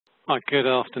Hi, good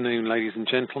afternoon, ladies and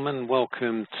gentlemen.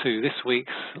 Welcome to this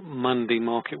week's Monday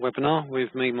Market Webinar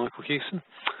with me, Michael Hewson.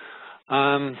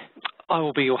 I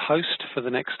will be your host for the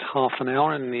next half an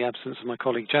hour in the absence of my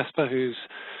colleague Jasper, who's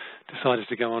decided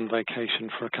to go on vacation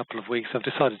for a couple of weeks. I've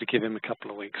decided to give him a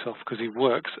couple of weeks off because he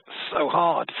works so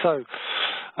hard. So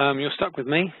you're stuck with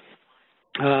me.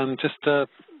 Just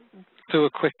do a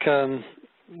quick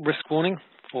risk warning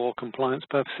for compliance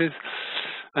purposes,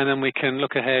 and then we can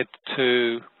look ahead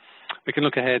to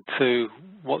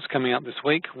what's coming up this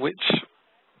week, which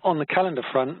on the calendar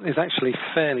front is actually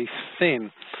fairly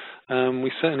thin.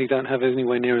 We certainly don't have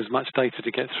anywhere near as much data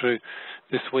to get through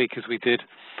this week as we did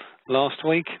last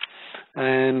week.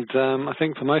 And I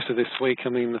think for most of this week, I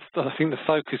think the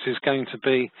focus is going to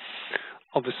be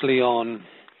obviously on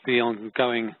the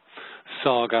ongoing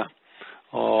saga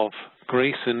of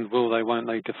Greece and will they, won't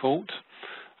they default,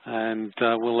 and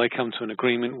will they come to an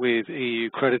agreement with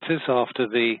EU creditors after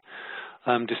the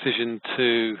decision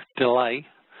to delay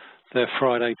their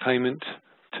Friday payment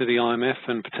to the IMF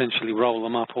and potentially roll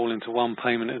them up all into one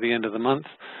payment at the end of the month.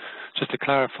 Just to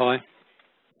clarify,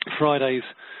 Friday's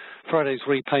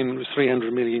repayment was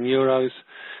 300 million euros.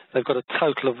 They've got a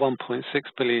total of 1.6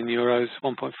 billion euros,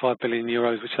 1.5 billion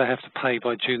euros, which they have to pay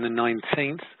by June the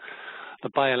 19th.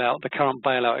 The current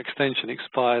bailout extension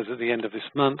expires at the end of this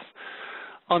month.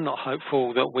 I'm not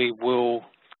hopeful that we will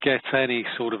get any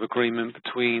sort of agreement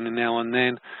between now and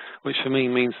then, which for me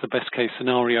means the best case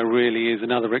scenario really is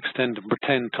another extend and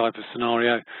pretend type of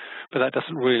scenario, but that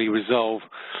doesn't really resolve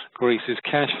Greece's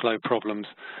cash flow problems.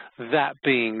 That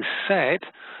being said,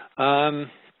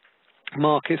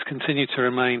 markets continue to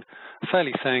remain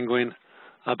fairly sanguine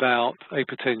about a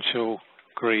potential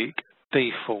Greek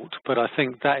default, but I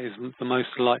think that is the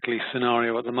most likely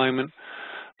scenario at the moment.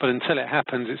 But until it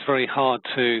happens, it's very hard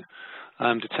to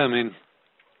determine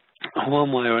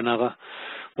one way or another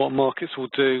what markets will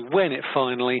do when it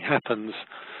finally happens.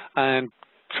 And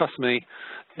trust me,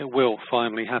 it will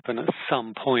finally happen at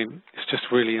some point. It's just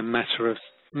really a matter of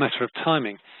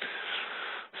timing.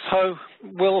 So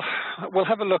we'll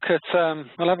have a look at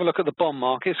the bond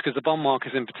markets, because the bond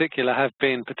markets in particular have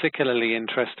been particularly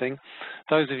interesting.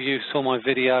 Those of you who saw my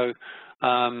video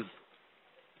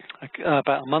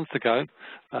about a month ago,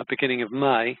 beginning of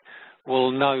May,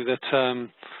 will know that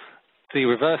the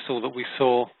reversal that we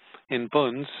saw in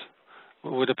bonds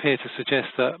would appear to suggest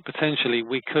that potentially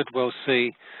we could well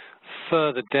see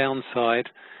further downside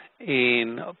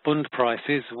in bond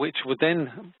prices, which would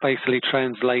then basically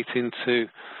translate into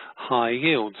high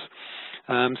yields.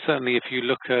 Certainly, if you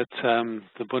look at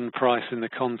the bond price in the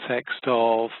context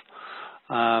of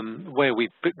where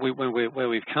we've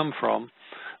come from,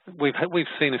 we've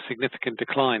seen a significant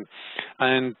decline.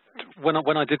 And when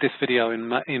I did this video in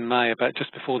May, about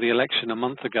just before the election a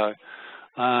month ago,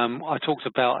 I talked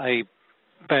about a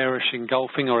bearish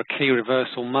engulfing or a key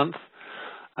reversal month,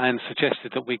 and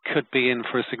suggested that we could be in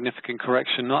for a significant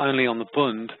correction, not only on the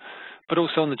Bund, but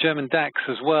also on the German DAX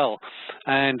as well.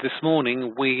 And this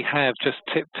morning we have just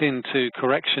tipped into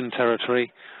correction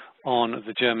territory on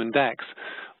the German DAX.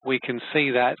 We can see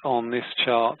that on this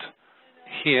chart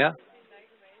here.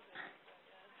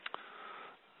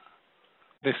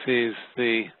 This is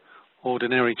the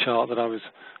ordinary chart that I was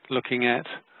looking at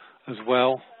as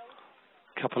well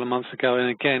a couple of months ago, and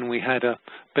again we had a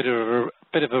bit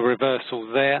of a reversal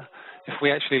there. If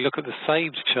we actually look at the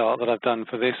saved chart that I've done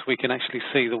for this, we can actually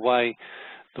see the way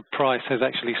the price has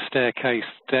actually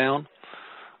staircased down.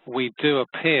 We do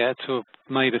appear to have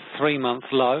made a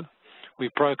 3-month low.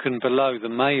 We've broken below the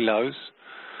May lows,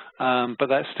 but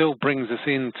that still brings us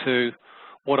into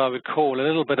what I would call a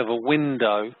little bit of a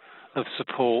window of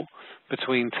support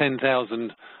between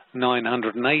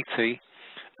 10,980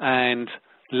 and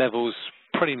levels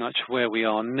pretty much where we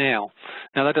are now.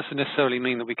 Now that doesn't necessarily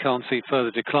mean that we can't see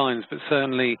further declines, but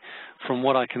certainly from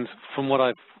what I can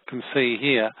see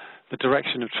here, the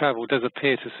direction of travel does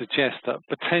appear to suggest that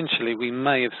potentially we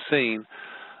may have seen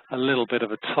a little bit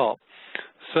of a top.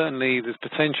 Certainly there's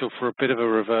potential for a bit of a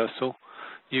reversal.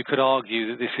 You could argue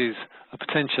that this is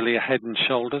potentially a head and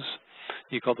shoulders.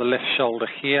 You've got the left shoulder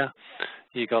here,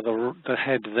 you've got the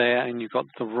head there, and you've got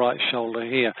the right shoulder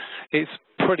here. It's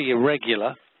pretty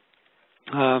irregular,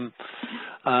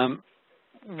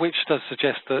 which does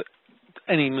suggest that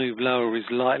any move lower is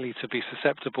likely to be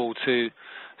susceptible to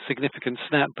significant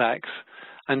snapbacks.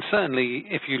 And certainly,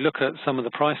 if you look at some of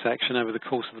the price action over the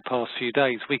course of the past few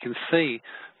days, we can see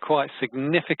quite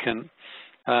significant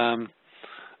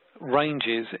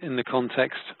ranges in the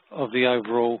context of the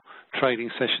overall trading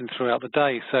session throughout the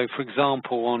day. So, for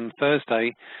example, on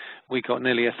Thursday, we got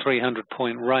nearly a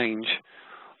 300-point range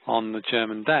on the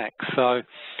German DAX. So,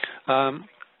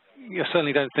 I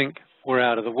certainly don't think we're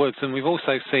out of the woods, and we've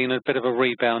also seen a bit of a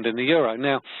rebound in the euro.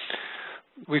 Now,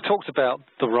 we talked about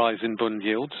the rise in bond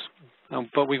yields,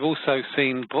 but we've also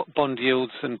seen bond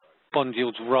yields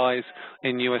rise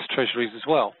in US Treasuries as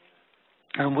well.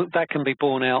 And that can be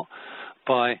borne out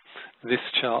by this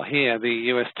chart here, the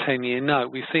US 10-year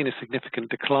note. We've seen a significant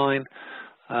decline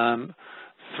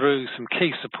through some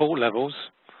key support levels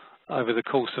over the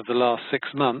course of the last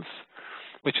 6 months,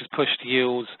 which has pushed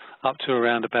yields up to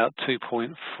around about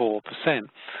 2.4%.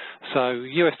 So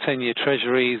US 10-year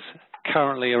Treasuries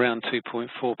currently around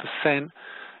 2.4%.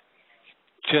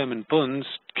 German bonds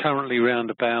currently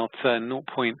around about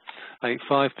 0.85%.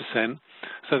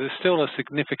 So there's still a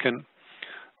significant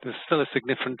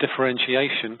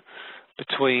differentiation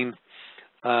between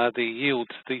the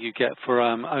yields that you get for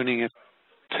owning a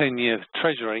 10-year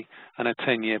Treasury and a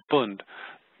 10-year bond.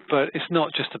 But it's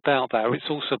not just about that. It's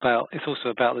also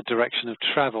about the direction of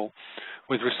travel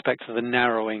with respect to the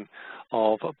narrowing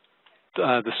of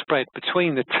the spread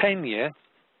between the 10-year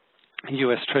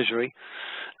US Treasury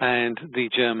and the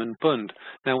German bond.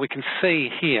 Now we can see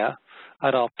here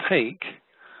at our peak,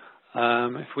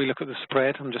 if we look at the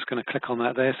spread, I'm just going to click on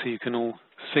that there so you can all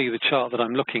see the chart that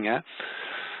I'm looking at.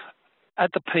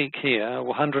 At the peak here,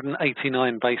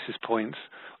 189 basis points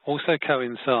also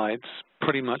coincides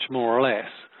pretty much more or less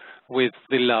with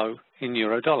the low in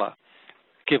euro dollar,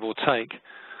 give or take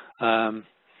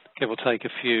a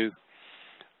few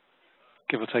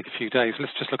days.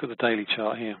 Let's just look at the daily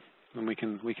chart here, and we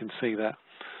can see that.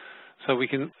 So we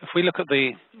can, if we look at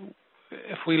the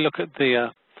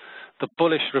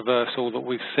bullish reversal that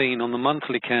we've seen on the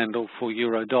monthly candle for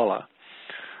euro dollar,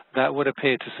 that would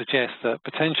appear to suggest that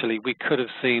potentially we could have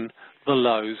seen the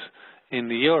lows in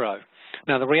the euro.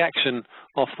 Now, the reaction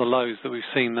off the lows that we've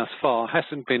seen thus far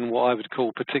hasn't been what I would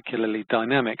call particularly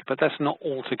dynamic, but that's not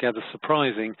altogether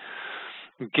surprising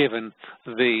given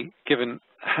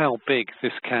how big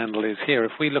this candle is here.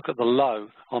 If we look at the low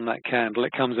on that candle,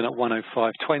 it comes in at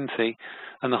 105.20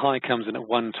 and the high comes in at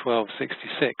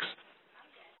 112.66.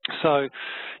 So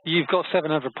you've got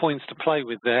 700 points to play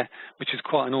with there, which is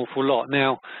quite an awful lot.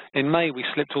 Now, in May, we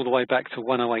slipped all the way back to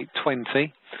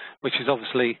 108.20, which is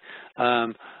obviously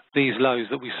these lows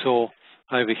that we saw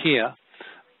over here.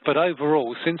 But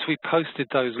overall, since we posted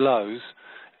those lows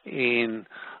in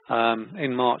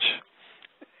March,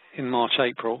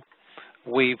 April,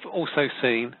 we've also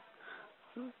seen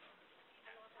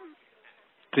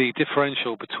the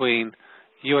differential between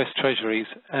US Treasuries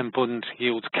and bond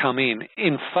yields come in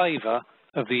favour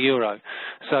of the euro.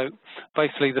 So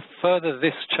basically, the further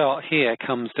this chart here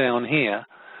comes down here,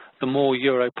 the more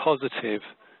euro positive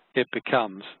it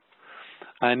becomes.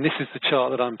 And this is the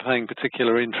chart that I'm paying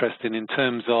particular interest in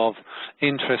terms of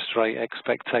interest rate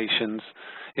expectations.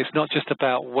 It's not just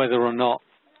about whether or not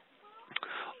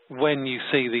when you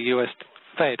see the US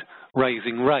Fed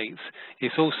raising rates,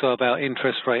 it's also about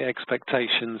interest rate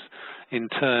expectations in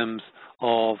terms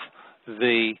of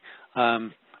the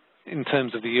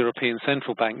European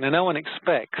Central Bank. Now, no one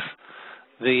expects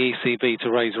the ECB to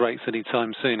raise rates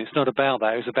anytime soon. It's not about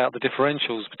that. It's about the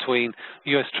differentials between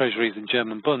US Treasuries and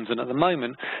German bonds. And at the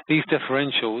moment, these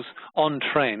differentials on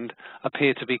trend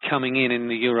appear to be coming in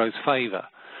the euro's favour.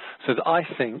 So I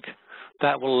think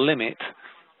that will limit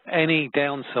any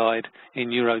downside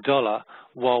in euro dollar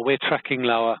while we're tracking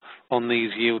lower on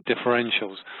these yield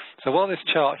differentials. So while this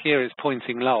chart here is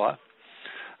pointing lower,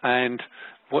 and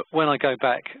when I go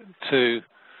back to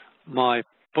my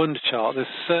bond chart, there's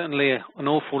certainly an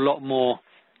awful lot more.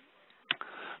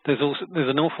 There's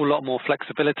an awful lot more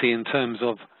flexibility in terms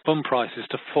of bond prices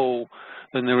to fall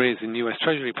than there is in US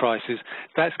Treasury prices.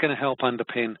 That's going to help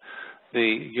underpin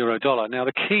the euro dollar. Now,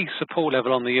 the key support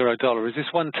level on the euro dollar is this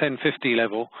 110.50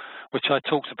 level, which I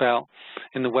talked about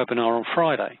in the webinar on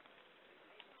Friday.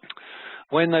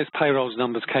 When those payrolls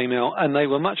numbers came out, and they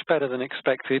were much better than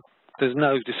expected, there's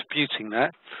no disputing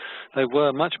that, they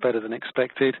were much better than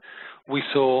expected, we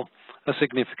saw a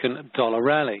significant dollar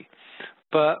rally.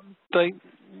 But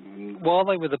while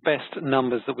they were the best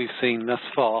numbers that we've seen thus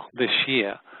far this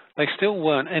year, they still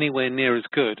weren't anywhere near as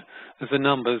good as the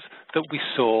numbers that we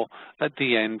saw at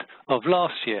the end of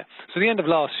last year. So the end of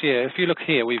last year, if you look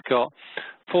here, we've got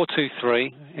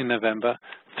 423 in November,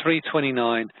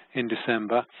 329 in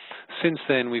December. Since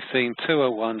then, we've seen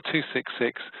 201,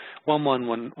 266,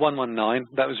 119.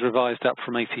 That was revised up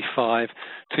from 85,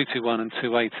 221, and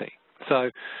 280.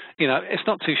 So, you know, it's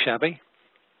not too shabby,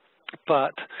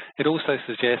 but it also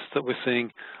suggests that we're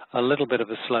seeing a little bit of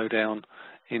a slowdown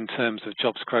in terms of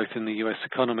jobs growth in the US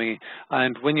economy.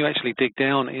 And when you actually dig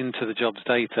down into the jobs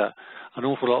data, an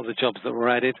awful lot of the jobs that were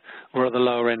added were at the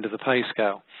lower end of the pay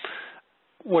scale.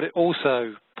 What it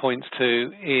also points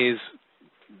to is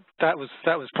that was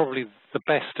probably the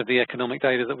best of the economic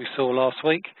data that we saw last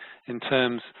week in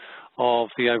terms of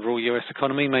the overall US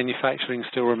economy. Manufacturing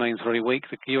still remains very weak.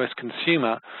 The US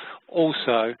consumer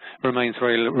also remains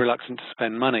very reluctant to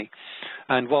spend money.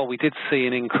 And while we did see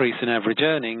an increase in average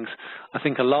earnings, I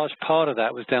think a large part of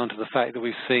that was down to the fact that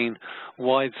we've seen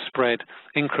widespread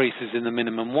increases in the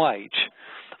minimum wage.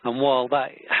 And while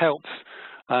that helps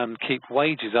keep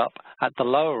wages up at the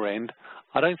lower end,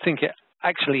 I don't think it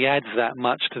actually adds that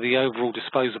much to the overall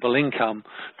disposable income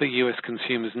that US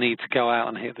consumers need to go out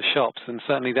and hit the shops. And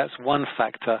certainly that's one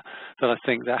factor that I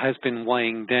think that has been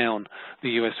weighing down the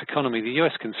US economy. The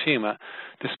US consumer,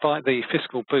 despite the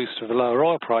fiscal boost of the lower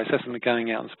oil price, hasn't been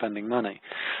going out and spending money.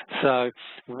 So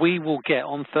we will get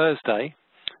on Thursday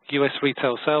US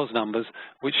retail sales numbers,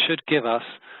 which should give us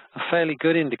a fairly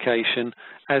good indication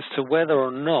as to whether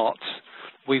or not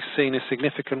we've seen a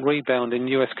significant rebound in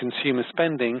US consumer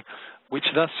spending, which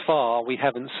thus far we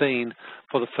haven't seen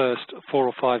for the first 4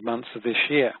 or 5 months of this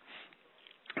year.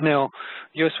 Now,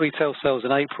 US retail sales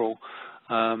in April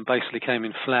basically came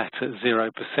in flat at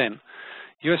 0%.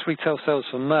 US retail sales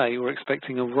for May were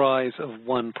expecting a rise of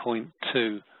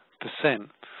 1.2%.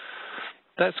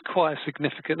 That's quite a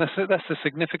significant, that's a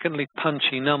significantly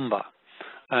punchy number.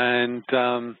 And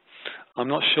I'm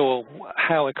not sure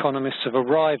how economists have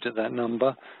arrived at that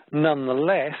number.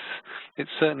 Nonetheless, it's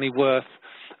certainly worth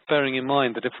bearing in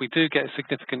mind that if we do get a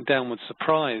significant downward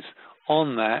surprise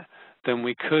on that, then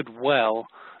we could well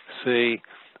see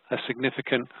a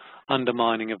significant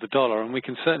undermining of the dollar. And we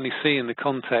can certainly see in the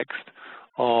context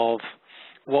of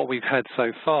what we've had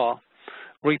so far,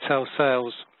 retail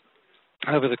sales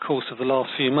over the course of the last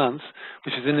few months,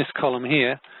 which is in this column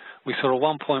here, we saw a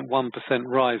 1.1%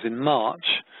 rise in March,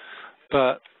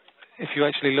 but if you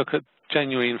actually look at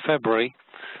January and February,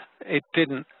 it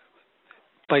didn't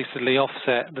basically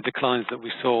offset the declines that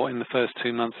we saw in the first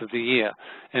 2 months of the year.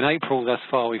 In April, thus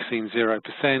far, we've seen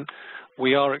 0%.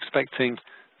 We are expecting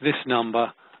this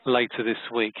number later this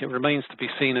week. It remains to be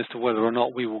seen as to whether or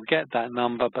not we will get that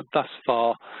number, but thus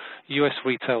far, US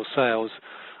retail sales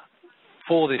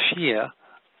for this year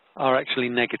are actually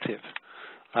negative.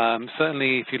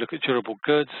 Certainly, if you look at durable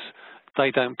goods, they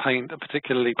don't paint a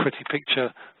particularly pretty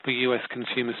picture for US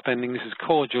consumer spending. This is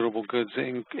core durable goods.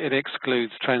 It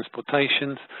excludes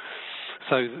transportations.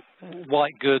 So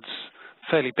white goods,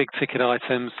 fairly big ticket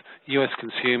items, US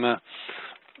consumer,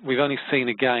 we've only seen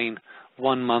a gain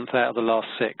 1 month out of the last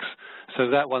 6. So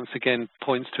that once again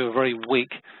points to a very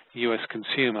weak US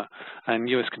consumer. And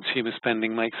US consumer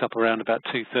spending makes up around about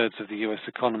 2/3 of the US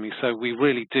economy. So we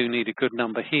really do need a good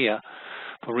number here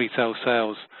for retail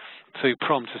sales to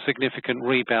prompt a significant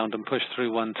rebound and push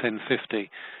through 110.50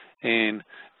 in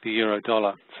the euro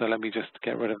dollar. So let me just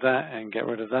get rid of that and get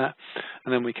rid of that,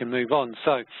 and then we can move on.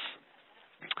 So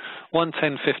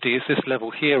 110.50 is this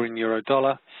level here in euro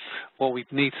dollar. What we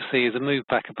need to see is a move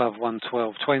back above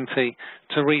 112.20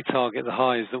 to retarget the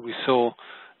highs that we saw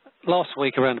last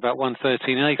week around about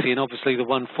 113.80, and obviously the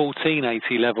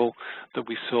 114.80 level that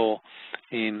we saw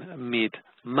in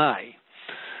mid-May.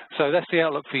 So that's the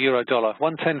outlook for euro dollar.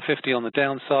 110.50 on the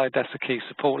downside, that's the key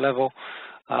support level.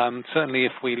 Certainly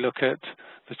if we look at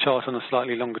the chart on a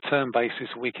slightly longer term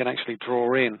basis, we can actually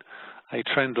draw in a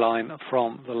trend line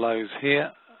from the lows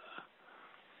here,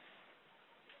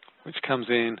 which comes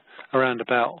in around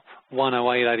about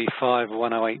 108.85 or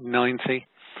 108.90.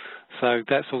 So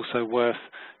that's also worth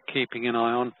keeping an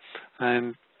eye on.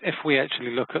 And if we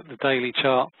actually look at the daily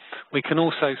chart, we can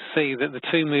also see that the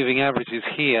 2 moving averages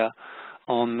here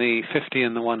on the 50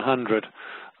 and the 100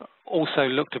 also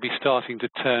look to be starting to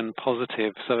turn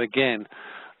positive. So again,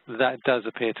 that does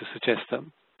appear to suggest that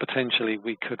potentially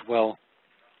we could well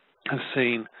have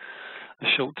seen a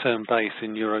short-term base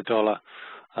in euro dollar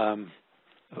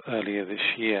earlier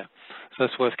this year. So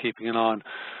that's worth keeping an eye on.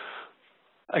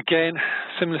 Again,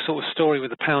 similar sort of story with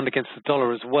the pound against the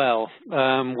dollar as well.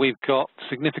 We've got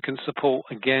significant support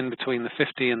again between the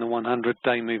 50 and the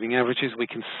 100-day moving averages. We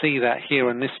can see that here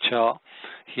on this chart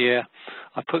here.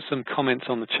 I put some comments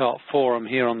on the chart forum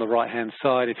here on the right-hand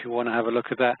side if you want to have a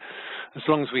look at that. As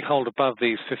long as we hold above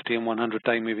these 50 and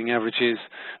 100-day moving averages,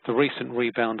 the recent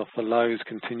rebound off the lows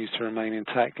continues to remain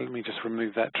intact. Let me just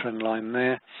remove that trend line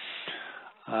there.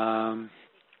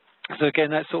 So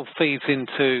again, that sort of feeds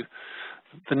into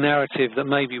the narrative that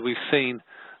maybe we've seen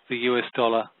the US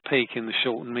dollar peak in the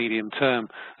short and medium term.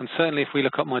 And certainly if we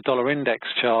look at my dollar index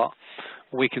chart,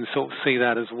 we can sort of see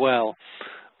that as well.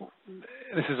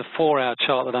 This is a 4-hour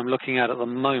chart that I'm looking at the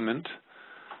moment.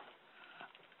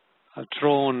 I've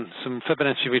drawn some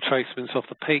Fibonacci retracements off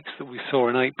the peaks that we saw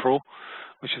in April,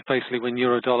 which is basically when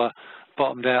euro dollar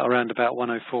bottomed out around about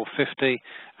 104.50,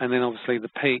 and then obviously the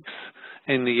peaks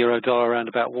in the euro dollar around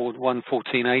about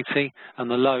 114.80,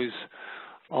 and the lows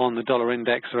on the dollar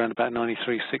index around about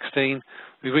 93.16.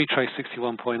 We retraced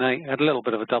 61.8, had a little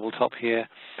bit of a double top here.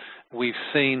 We've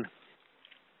seen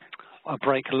a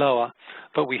break lower,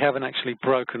 but we haven't actually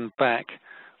broken back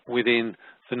within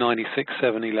the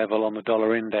 96.70 level on the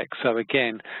dollar index. So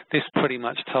again, this pretty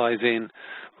much ties in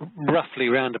roughly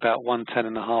around about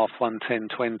 110.5,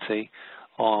 110.20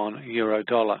 on euro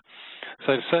dollar.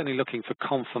 So certainly looking for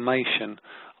confirmation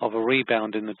of a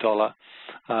rebound in the dollar.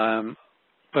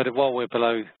 But while we're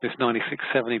below this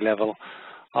 96.70 level,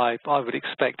 I would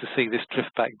expect to see this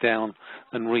drift back down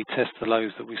and retest the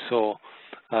lows that we saw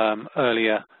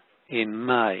earlier in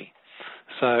May.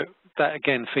 So that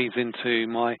again feeds into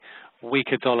my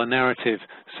weaker dollar narrative.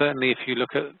 Certainly if you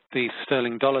look at the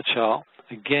sterling dollar chart,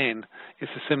 again,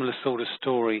 it's a similar sort of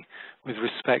story with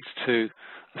respect to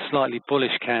a slightly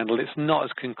bullish candle. It's not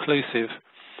as conclusive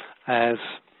as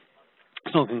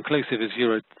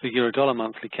the euro dollar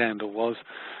monthly candle was,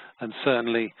 and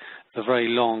certainly the very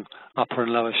long upper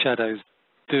and lower shadows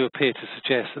do appear to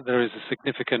suggest that there is a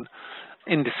significant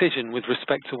indecision with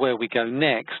respect to where we go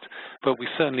next, but we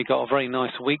certainly got a very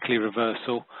nice weekly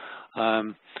reversal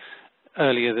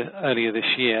earlier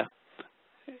this year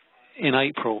in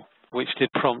April, which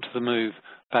did prompt the move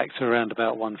back to around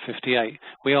about 158.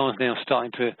 We are now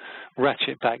starting to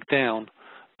ratchet back down,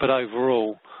 but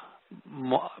overall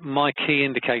my key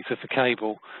indicator for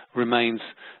cable remains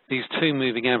these two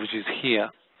moving averages here,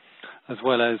 as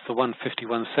well as the 150,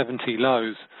 170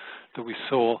 lows that we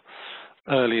saw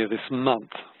earlier this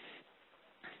month.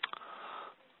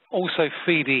 Also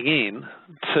feeding in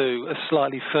to a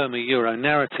slightly firmer euro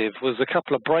narrative was a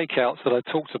couple of breakouts that I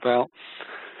talked about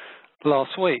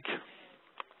last week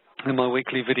in my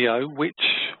weekly video, which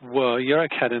were Euro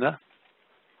Canada,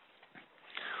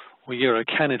 or Euro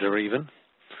Canada even,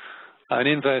 an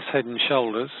inverse head and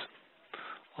shoulders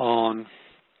on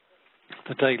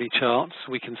the daily charts.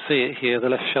 We can see it here, the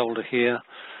left shoulder here,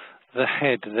 the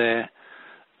head there,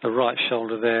 the right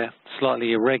shoulder there,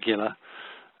 slightly irregular,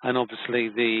 and obviously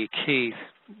the key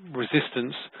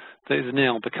resistance that has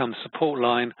now become support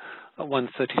line at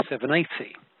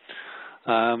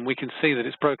 137.80. We can see that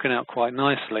it's broken out quite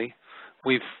nicely.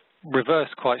 We've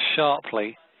reversed quite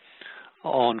sharply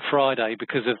on Friday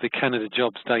because of the Canada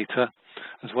jobs data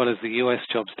as well as the US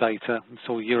jobs data, and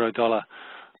saw euro dollar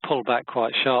pull back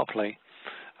quite sharply,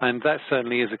 and that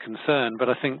certainly is a concern. But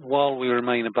I think while we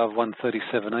remain above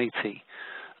 137.80,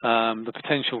 the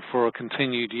potential for a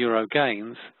continued euro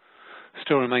gains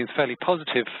still remains fairly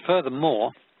positive.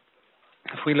 Furthermore,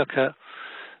 if we look at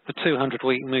the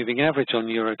 200-week moving average on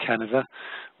Euro Canada,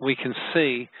 we can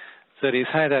see that it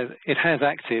has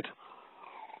acted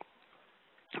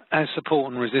as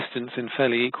support and resistance in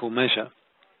fairly equal measure.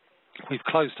 We've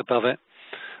closed above it.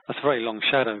 That's a very long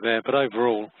shadow there, but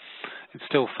overall it's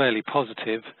still fairly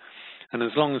positive. And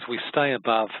as long as we stay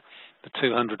above the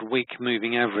 200-week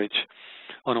moving average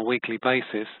on a weekly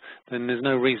basis, then there's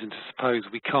no reason to suppose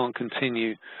we can't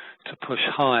continue to push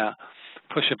higher,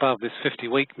 push above this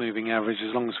 50-week moving average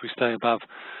as long as we stay above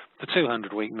the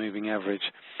 200-week moving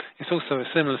average. It's also a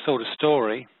similar sort of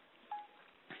story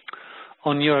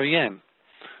on Euro Yen,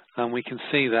 and we can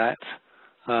see that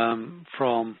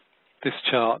from this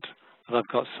chart that I've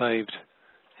got saved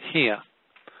here.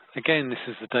 Again, this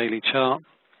is the daily chart.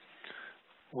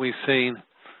 We've seen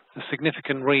a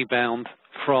significant rebound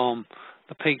from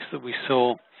the peaks that we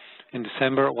saw in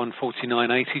December at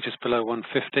 149.80, just below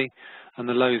 150, and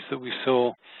the lows that we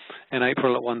saw in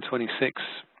April at 126.10,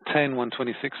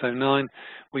 126.09.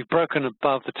 We've broken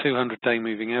above the 200-day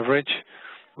moving average.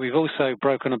 We've also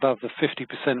broken above the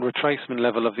 50% retracement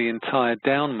level of the entire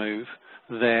down move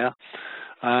there,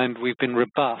 and we've been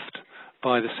rebuffed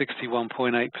by the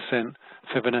 61.8%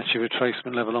 Fibonacci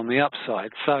retracement level on the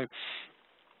upside. So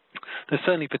there's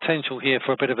certainly potential here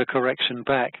for a bit of a correction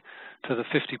back to the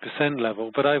 50%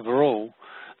 level, but overall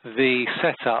the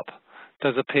setup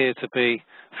does appear to be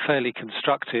fairly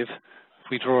constructive.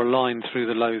 If we draw a line through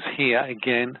the lows here,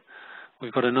 again,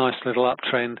 we've got a nice little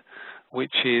uptrend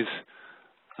which is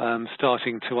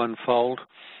starting to unfold.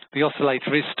 The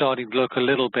oscillator is starting to look a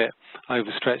little bit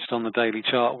overstretched on the daily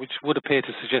chart, which would appear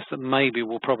to suggest that maybe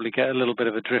we'll probably get a little bit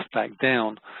of a drift back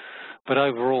down. But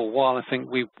overall,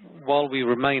 while we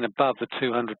remain above the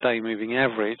 200-day moving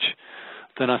average,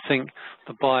 then I think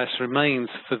the bias remains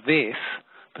for this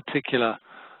particular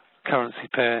currency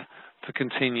pair to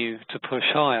continue to push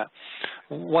higher.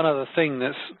 One other thing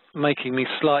that's making me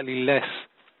slightly less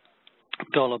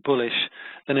dollar bullish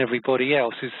than everybody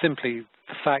else is simply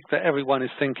the fact that everyone is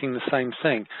thinking the same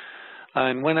thing.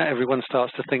 And when everyone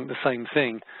starts to think the same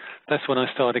thing, that's when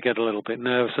I start to get a little bit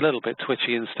nervous, a little bit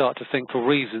twitchy, and start to think for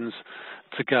reasons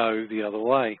to go the other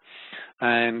way.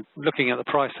 And looking at the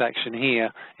price action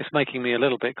here, it's making me a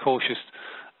little bit cautious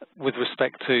with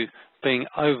respect to being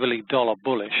overly dollar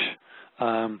bullish,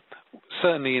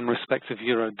 certainly in respect of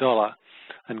euro dollar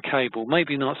and cable,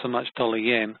 maybe not so much dollar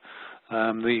yen.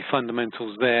 The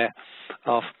fundamentals there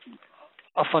are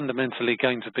fundamentally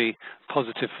going to be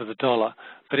positive for the dollar,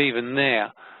 but even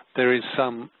there is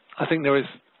I think there is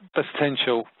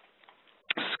potential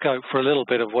scope for a little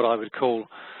bit of what I would call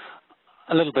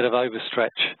a little bit of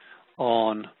overstretch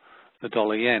on the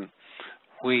dollar yen.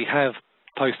 We have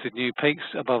posted new peaks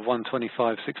above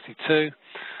 125.62,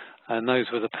 and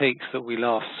those were the peaks that we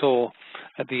last saw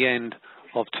at the end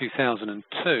of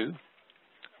 2002.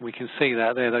 We can see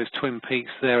that there, those twin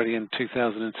peaks there at the end of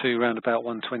 2002, around about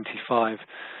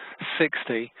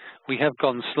 125.60. We have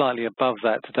gone slightly above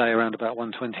that today, around about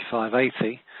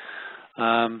 125.80.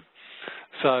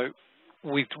 So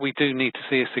we do need to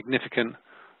see a significant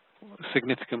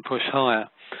push higher,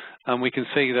 and we can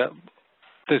see that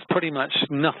there's pretty much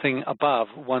nothing above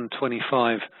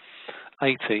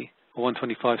 125.80 or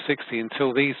 125.60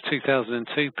 until these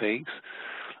 2002 peaks,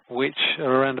 which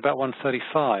are around about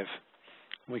 135.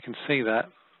 We can see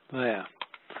that there,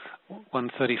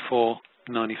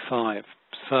 134.95.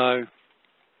 So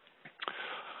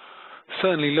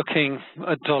certainly looking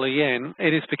at dollar yen,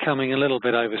 it is becoming a little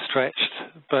bit overstretched,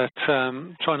 but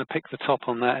trying to pick the top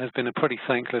on that has been a pretty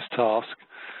thankless task,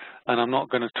 and I'm not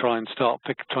going to try and start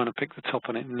trying to pick the top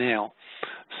on it now.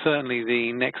 Certainly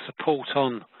the next support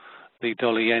on the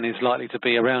dollar yen is likely to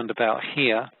be around about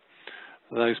here,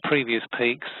 those previous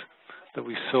peaks that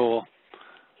we saw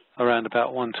around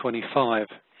about 125.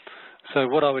 So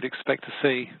what I would expect to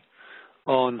see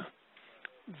on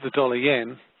the dollar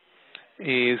yen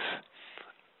is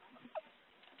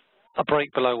a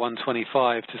break below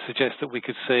 125 to suggest that we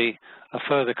could see a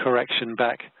further correction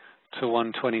back to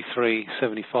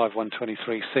 123.75,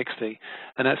 123.60,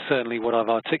 and that's certainly what I've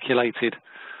articulated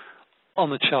on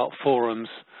the chart forums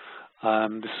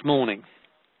this morning.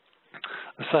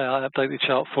 I say I update the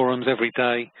chart forums every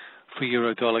day for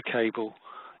euro dollar cable,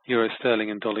 euro sterling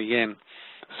and dollar yen,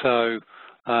 so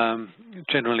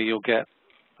generally you'll get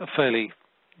a fairly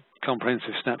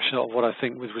comprehensive snapshot of what I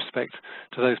think with respect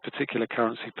to those particular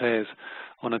currency pairs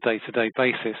on a day-to-day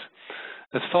basis.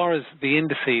 As far as the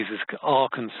indices are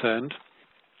concerned,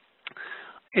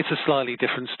 it's a slightly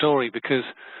different story, because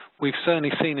we've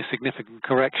certainly seen a significant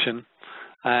correction,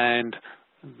 and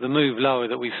the move lower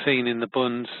that we've seen in the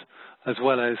Bunds as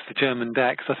well as the German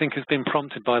DAX, I think has been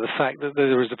prompted by the fact that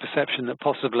there is a perception that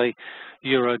possibly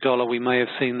euro dollar we may have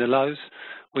seen the lows.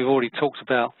 We've already talked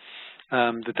about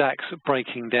the DAX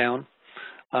breaking down.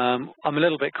 I'm a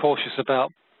little bit cautious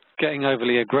about getting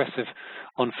overly aggressive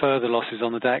on further losses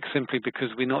on the DAX, simply because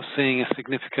we're not seeing a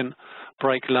significant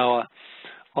break lower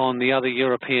on the other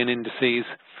European indices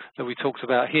that we talked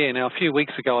about here. Now, a few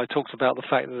weeks ago I talked about the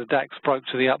fact that the DAX broke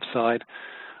to the upside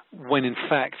when in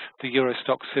fact the Euro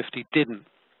Stoxx 50 didn't.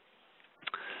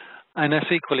 And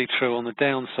that's equally true on the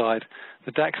downside.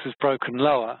 The DAX has broken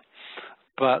lower,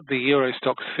 but the Euro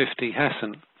Stoxx 50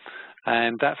 hasn't.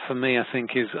 And that, for me, I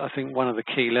think is one of the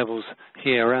key levels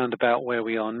here, around about where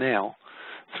we are now.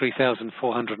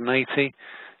 3,480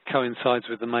 coincides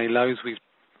with the May lows. We've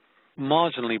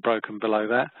marginally broken below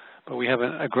that, but we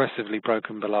haven't aggressively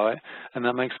broken below it, and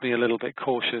that makes me a little bit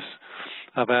cautious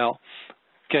about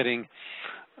getting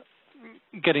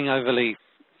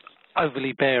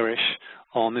overly bearish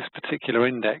on this particular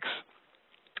index.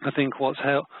 I think what's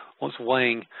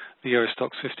weighing the Euro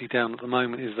Stoxx 50 down at the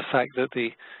moment is the fact that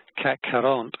the CAC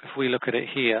 40, if we look at it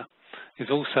here, is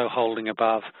also holding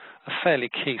above a fairly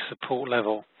key support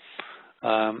level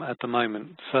at the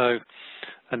moment. So,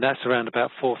 and that's around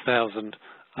about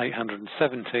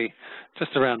 4,870,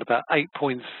 just around about 8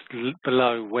 points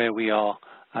below where we are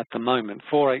at the moment.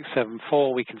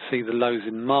 4,874, we can see the lows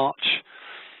in March,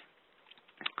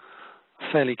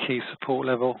 fairly key support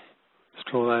level. Let's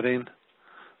draw that in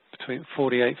between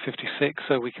 48.56.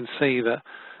 So we can see that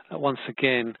once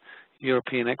again,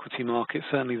 European equity markets,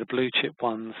 certainly the blue chip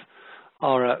ones,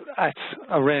 are at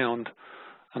around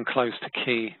and close to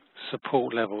key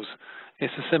support levels.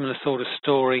 It's a similar sort of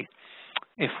story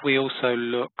if we also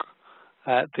look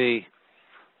at the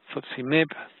FTSE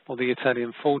MIB or the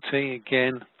Italian 40.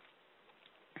 Again,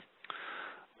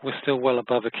 we're still well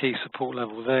above a key support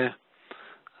level there.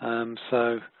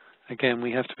 So again,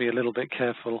 we have to be a little bit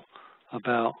careful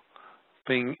about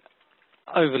being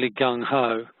overly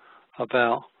gung-ho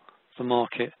about the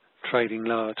market trading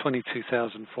lower.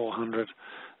 22,400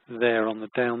 there on the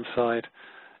downside.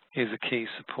 is a key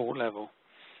support level.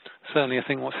 Certainly, I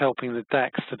think what's helping the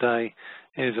DAX today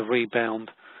is a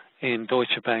rebound in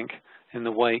Deutsche Bank in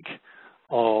the wake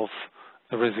of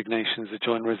the resignations, the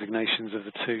joint resignations of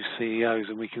the two CEOs.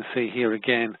 And we can see here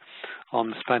again on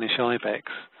the Spanish IBEX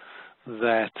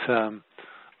that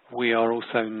we are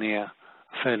also near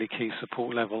a fairly key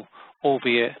support level,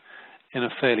 albeit in a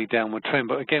fairly downward trend.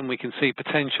 But again, we can see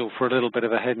potential for a little bit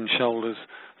of a head and shoulders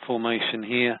formation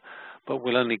here, but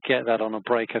we'll only get that on a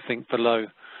break, I think, below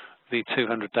the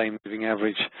 200-day moving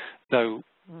average, though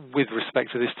with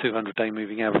respect to this 200-day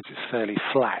moving average, it's fairly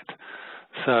flat.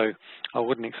 So I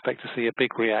wouldn't expect to see a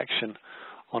big reaction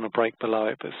on a break below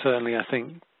it, but certainly I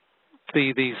think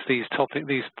these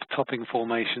topping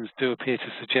formations do appear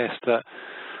to suggest that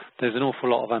there's an awful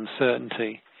lot of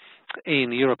uncertainty in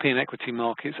the European equity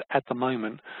markets at the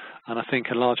moment, and I think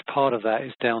a large part of that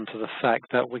is down to the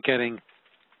fact that we're getting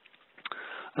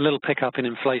a little pickup in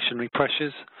inflationary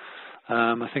pressures.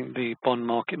 I think the bond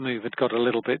market move had got a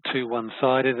little bit too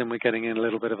one-sided, and we're getting in a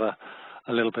little bit of a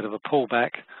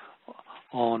pullback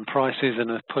on prices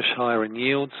and a push higher in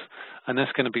yields, and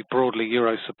that's going to be broadly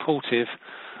euro supportive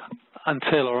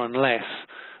until or unless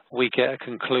we get a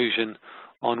conclusion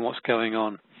on what's going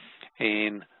on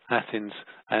in Athens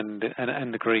and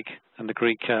the Greek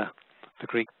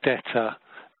debt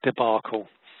debacle,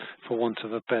 for want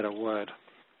of a better word.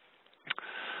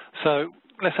 So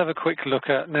let's have a quick look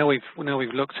at, now we've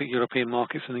looked at European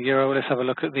markets and the euro, let's have a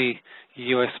look at the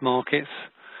US markets.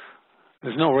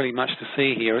 There's not really much to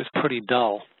see here, it's pretty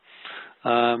dull.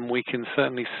 We can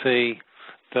certainly see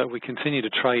that we continue to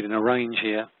trade in a range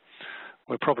here.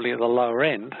 We're probably at the lower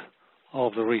end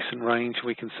of the recent range.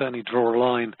 We can certainly draw a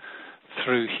line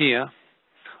through here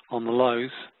on the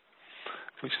lows,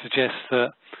 which suggests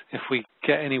that if we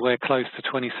get anywhere close to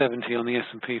 2070 on the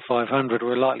S&P 500,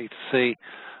 we're likely to see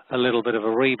a little bit of a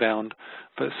rebound.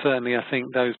 But certainly I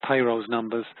think those payrolls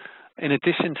numbers, in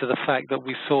addition to the fact that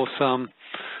we saw some,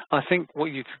 I think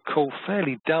what you could call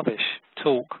fairly dovish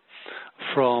talk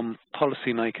from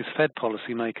policymakers, Fed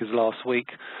policymakers last week,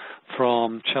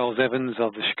 from Charles Evans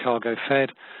of the Chicago Fed,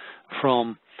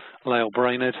 from Lael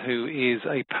Brainerd, who is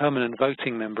a permanent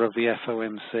voting member of the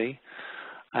FOMC,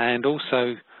 and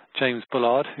also James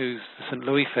Bullard, who's the St.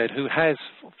 Louis Fed, who has,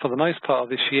 for the most part of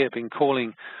this year, been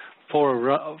calling for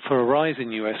a rise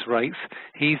in US rates.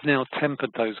 He's now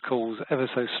tempered those calls ever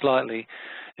so slightly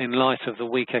in light of the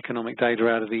weak economic data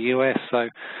out of the US. So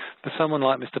for someone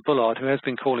like Mr. Bullard, who has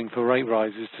been calling for rate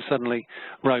rises, to suddenly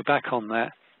row back on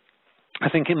that, I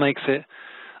think it makes it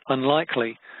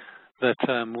unlikely that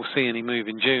we'll see any move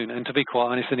in June. And to be quite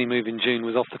honest, any move in June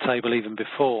was off the table even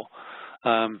before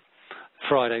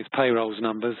Friday's payrolls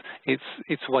numbers.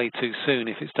 It's way too soon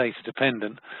if it's data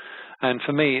dependent. And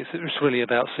for me, it's really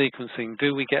about sequencing.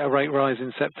 Do we get a rate rise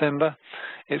in September?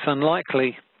 It's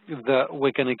unlikely that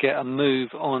we're going to get a move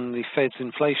on the Fed's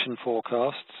inflation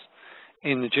forecasts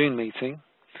in the June meeting,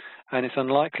 and it's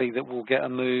unlikely that we'll get a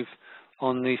move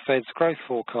on the Fed's growth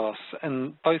forecasts,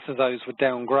 and both of those were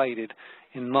downgraded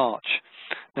in March.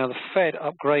 Now, the Fed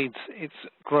upgrades its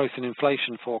growth and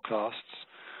inflation forecasts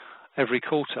every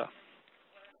quarter.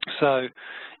 So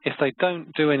if they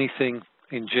don't do anything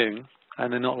in June,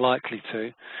 and they're not likely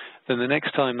to, then the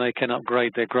next time they can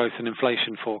upgrade their growth and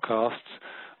inflation forecasts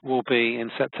will be in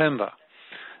September.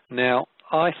 Now,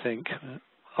 I think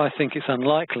it's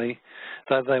unlikely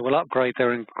that they will upgrade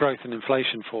their growth and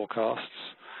inflation forecasts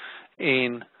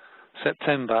in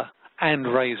September and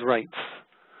raise rates.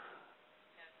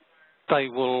 I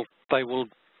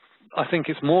think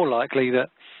it's more likely that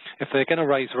if they're going to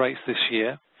raise rates this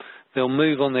year, they'll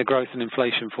move on their growth and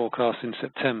inflation forecasts in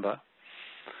September,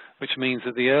 which means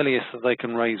that the earliest that they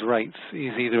can raise rates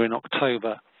is either in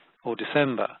October or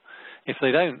December. If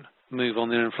they don't move on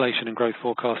their inflation and growth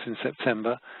forecasts in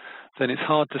September, then it's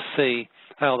hard to see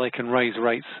how they can raise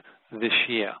rates this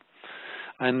year.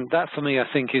 And that, for me, I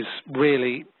think is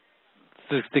really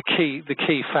the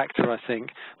key factor, I think.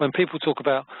 When people talk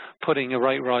about putting a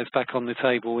rate rise back on the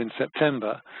table in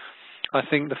September, I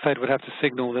think the Fed would have to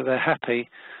signal that they're happy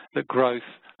that growth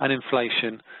and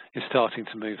inflation is starting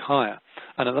to move higher.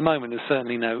 And at the moment, there's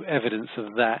certainly no evidence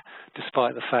of that,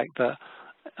 despite the fact that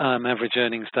average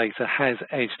earnings data has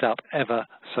edged up ever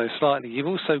so slightly. You've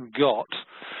also got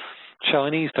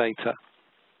Chinese data,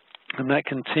 and that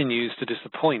continues to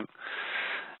disappoint.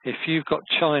 If you've got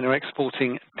China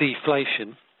exporting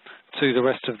deflation to the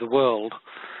rest of the world,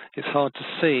 it's hard to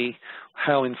see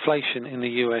how inflation in the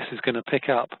US is going to pick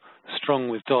up strong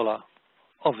with dollar,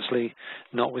 obviously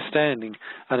notwithstanding.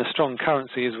 And a strong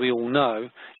currency, as we all know,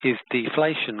 is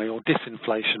deflationary or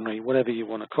disinflationary, whatever you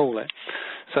want to call it.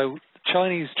 So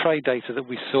Chinese trade data that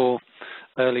we saw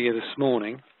earlier this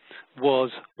morning was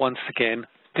once again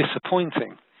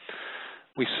disappointing.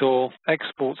 We saw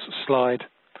exports slide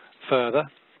further,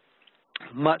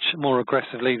 much more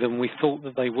aggressively than we thought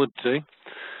that they would do.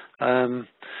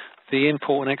 The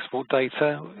import and export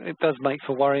data, it does make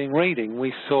for worrying reading.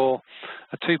 We saw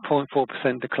a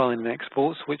 2.4% decline in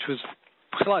exports, which was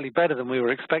slightly better than we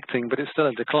were expecting, but it's still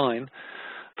a decline.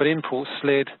 But imports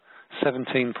slid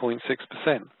 17.6%.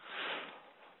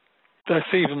 That's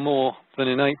even more than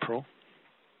in April,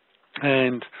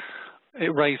 and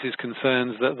it raises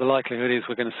concerns that the likelihood is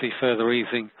we're going to see further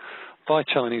easing by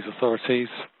Chinese authorities,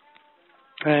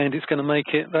 and it's going to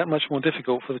make it that much more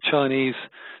difficult for the Chinese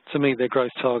to meet their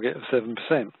growth target of 7%.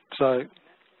 So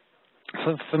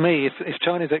for me, if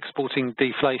China's exporting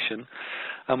deflation,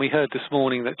 and we heard this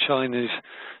morning that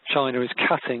China is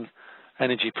cutting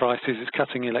energy prices, it's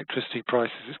cutting electricity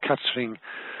prices, it's cutting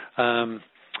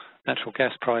natural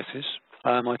gas prices.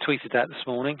 I tweeted that this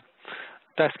morning.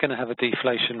 That's going to have a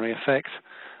deflationary effect,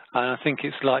 and I think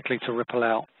it's likely to ripple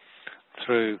out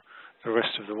through the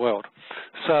rest of the world.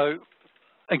 So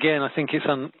again, I think it's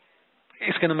going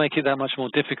to make it that much more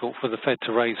difficult for the Fed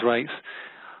to raise rates.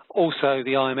 Also,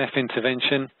 the IMF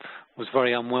intervention was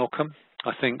very unwelcome,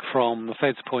 I think, from the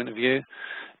Fed's point of view.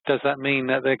 Does that mean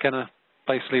that they're going to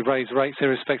basically raise rates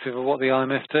irrespective of what the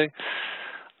IMF do?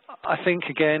 I think,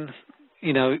 again,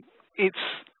 you know,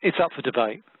 it's up for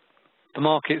debate. The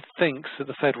market thinks that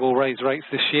the Fed will raise rates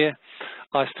this year.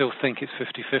 I still think it's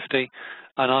 50-50,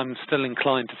 and I'm still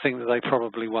inclined to think that they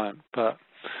probably won't. But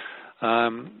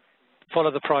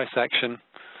follow the price action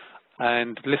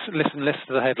and listen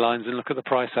to the headlines and look at the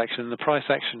price action. The price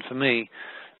action, for me,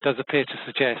 does appear to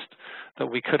suggest that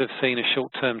we could have seen a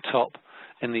short-term top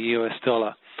in the US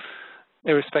dollar.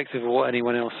 Irrespective of what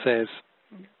anyone else says,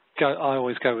 I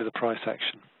always go with the price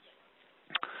action.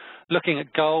 Looking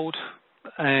at gold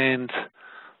and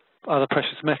other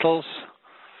precious metals,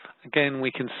 again,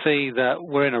 we can see that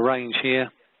we're in a range here.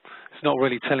 It's not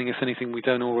really telling us anything we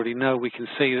don't already know. We can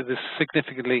see that there's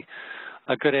significantly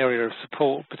a good area of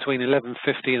support between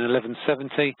 1150 and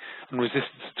 1170 and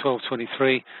resistance at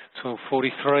 1223,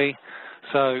 1243.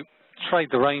 So trade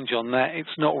the range on that.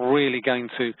 It's not really going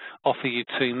to offer you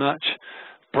too much.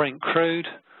 Brent crude,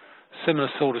 similar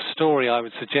sort of story, I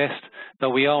would suggest, though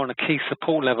we are on a key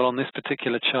support level on this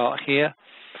particular chart here,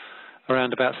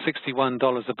 around about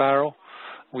 $61 a barrel.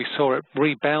 We saw it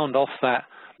rebound off that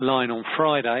line on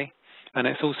Friday, and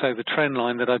it's also the trend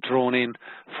line that I've drawn in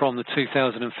from the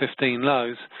 2015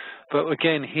 lows. But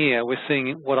again, here we're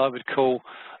seeing what I would call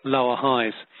lower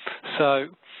highs. So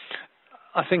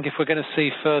I think if we're going to see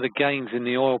further gains in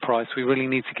the oil price, we really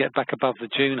need to get back above the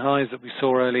June highs that we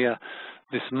saw earlier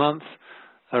this month,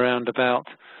 around about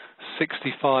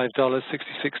 $65,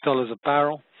 $66 a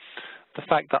barrel. The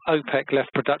fact that OPEC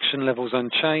left production levels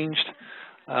unchanged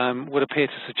would appear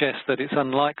to suggest that it's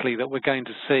unlikely that we're going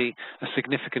to see a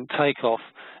significant takeoff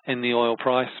in the oil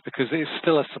price, because it's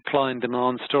still a supply and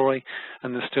demand story,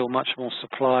 and there's still much more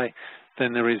supply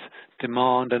than there is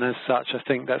demand, and as such I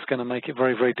think that's going to make it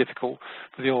very, very difficult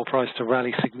for the oil price to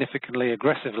rally significantly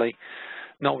aggressively,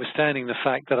 notwithstanding the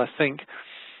fact that I think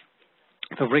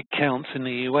the rig counts in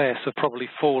the US have probably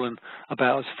fallen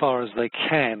about as far as they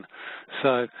can.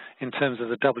 So in terms of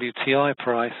the WTI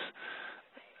price,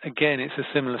 again, it's a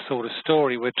similar sort of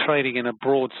story. We're trading in a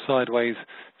broad sideways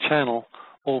channel,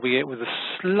 albeit with a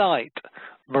slight,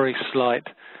 very slight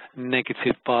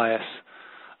negative bias,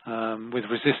 with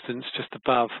resistance just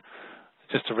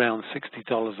around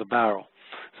 $60 a barrel.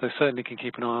 So certainly can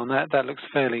keep an eye on that. That looks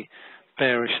fairly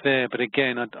bearish there, but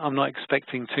again, I'm not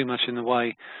expecting too much in the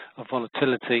way of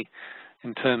volatility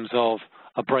in terms of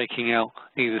a breaking out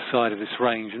either side of this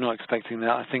range. I'm not expecting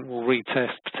that. I think we'll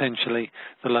retest potentially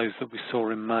the lows that we saw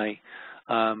in May.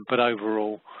 But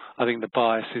overall, I think the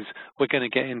bias is we're going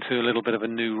to get into a little bit of a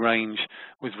new range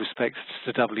with respect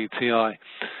to WTI.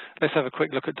 Let's have a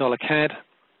quick look at dollar CAD.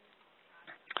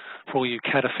 For all you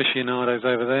CAD aficionados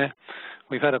over there,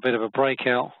 we've had a bit of a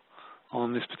breakout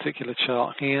on this particular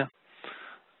chart here.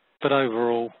 But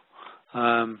overall,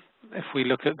 if we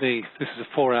look at this is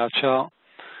a 4-hour chart,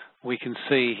 we can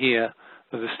see here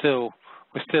that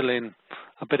we're still in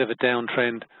a bit of a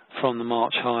downtrend from the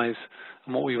March highs,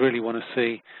 and what we really want to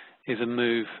see is a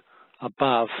move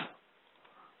above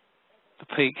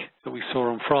the peak that we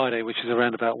saw on Friday, which is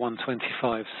around about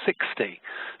 125.60.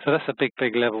 So that's a big,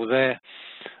 big level there.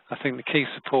 I think the key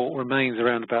support remains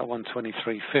around about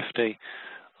 123.50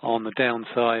 on the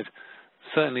downside.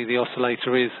 Certainly the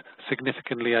oscillator is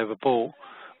significantly overbought,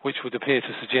 which would appear to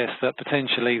suggest that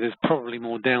potentially there's probably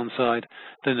more downside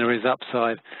than there is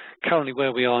upside. Currently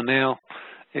where we are now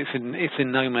it's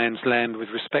in no man's land with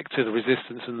respect to the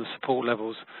resistance and the support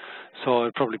levels. So I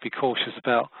would probably be cautious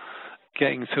about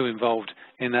getting too involved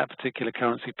in that particular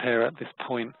currency pair at this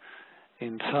point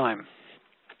in time.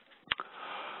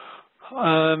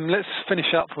 Let's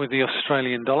finish up with the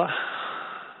Australian dollar.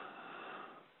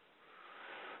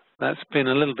 That's been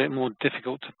a little bit more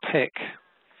difficult to pick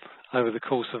over the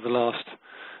course of the last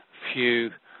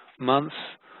few months.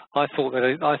 I thought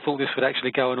this would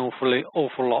actually go an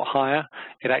awful lot higher.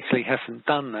 It actually hasn't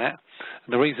done that.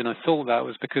 And the reason I thought that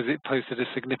was because it posted a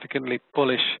significantly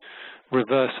bullish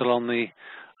reversal on the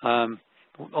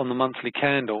monthly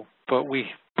candle, but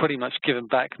we pretty much given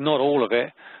back not all of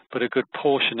it, but a good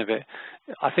portion of it.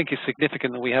 I think it's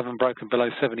significant that we haven't broken below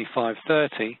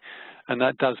 75.30, and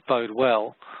that does bode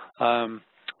well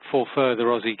for further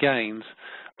Aussie gains.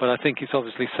 But I think it's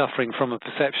obviously suffering from a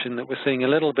perception that we're seeing a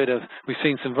little bit of, we've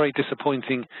seen some very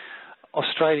disappointing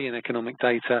Australian economic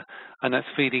data, and that's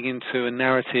feeding into a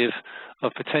narrative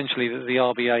of potentially that the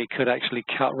RBA could actually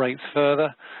cut rates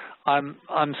further.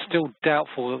 I'm still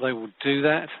doubtful that they will do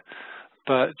that,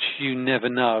 but you never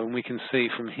know. And we can see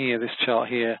from here, this chart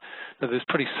here, that there's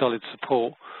pretty solid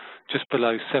support just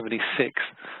below 76,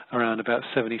 around about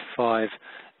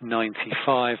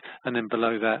 75.95, and then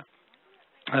below that,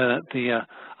 the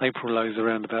April lows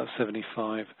around about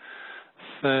 75.30.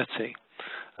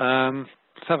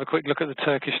 Let's have a quick look at the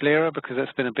Turkish lira, because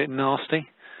that's been a bit nasty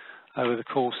over the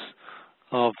course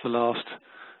of the last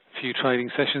few trading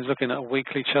sessions. Looking at a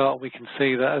weekly chart, we can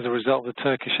see that as a result of the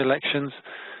Turkish elections,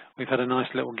 we've had a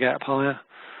nice little gap higher.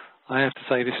 I have to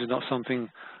say this is something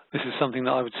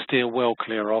that I would steer well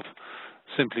clear of,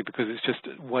 simply because it's just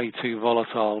way too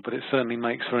volatile, but it certainly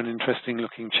makes for an interesting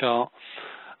looking chart.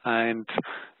 And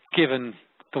given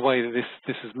the way that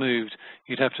this has moved,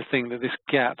 you'd have to think that this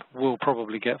gap will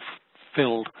probably get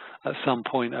filled at some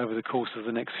point over the course of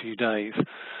the next few days.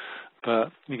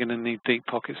 But you're going to need deep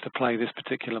pockets to play this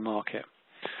particular market.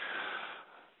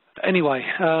 Anyway,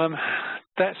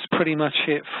 that's pretty much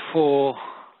it for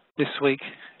this week,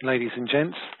 ladies and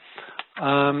gents.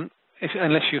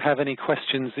 Unless you have any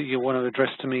questions that you want to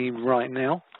address to me right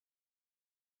now.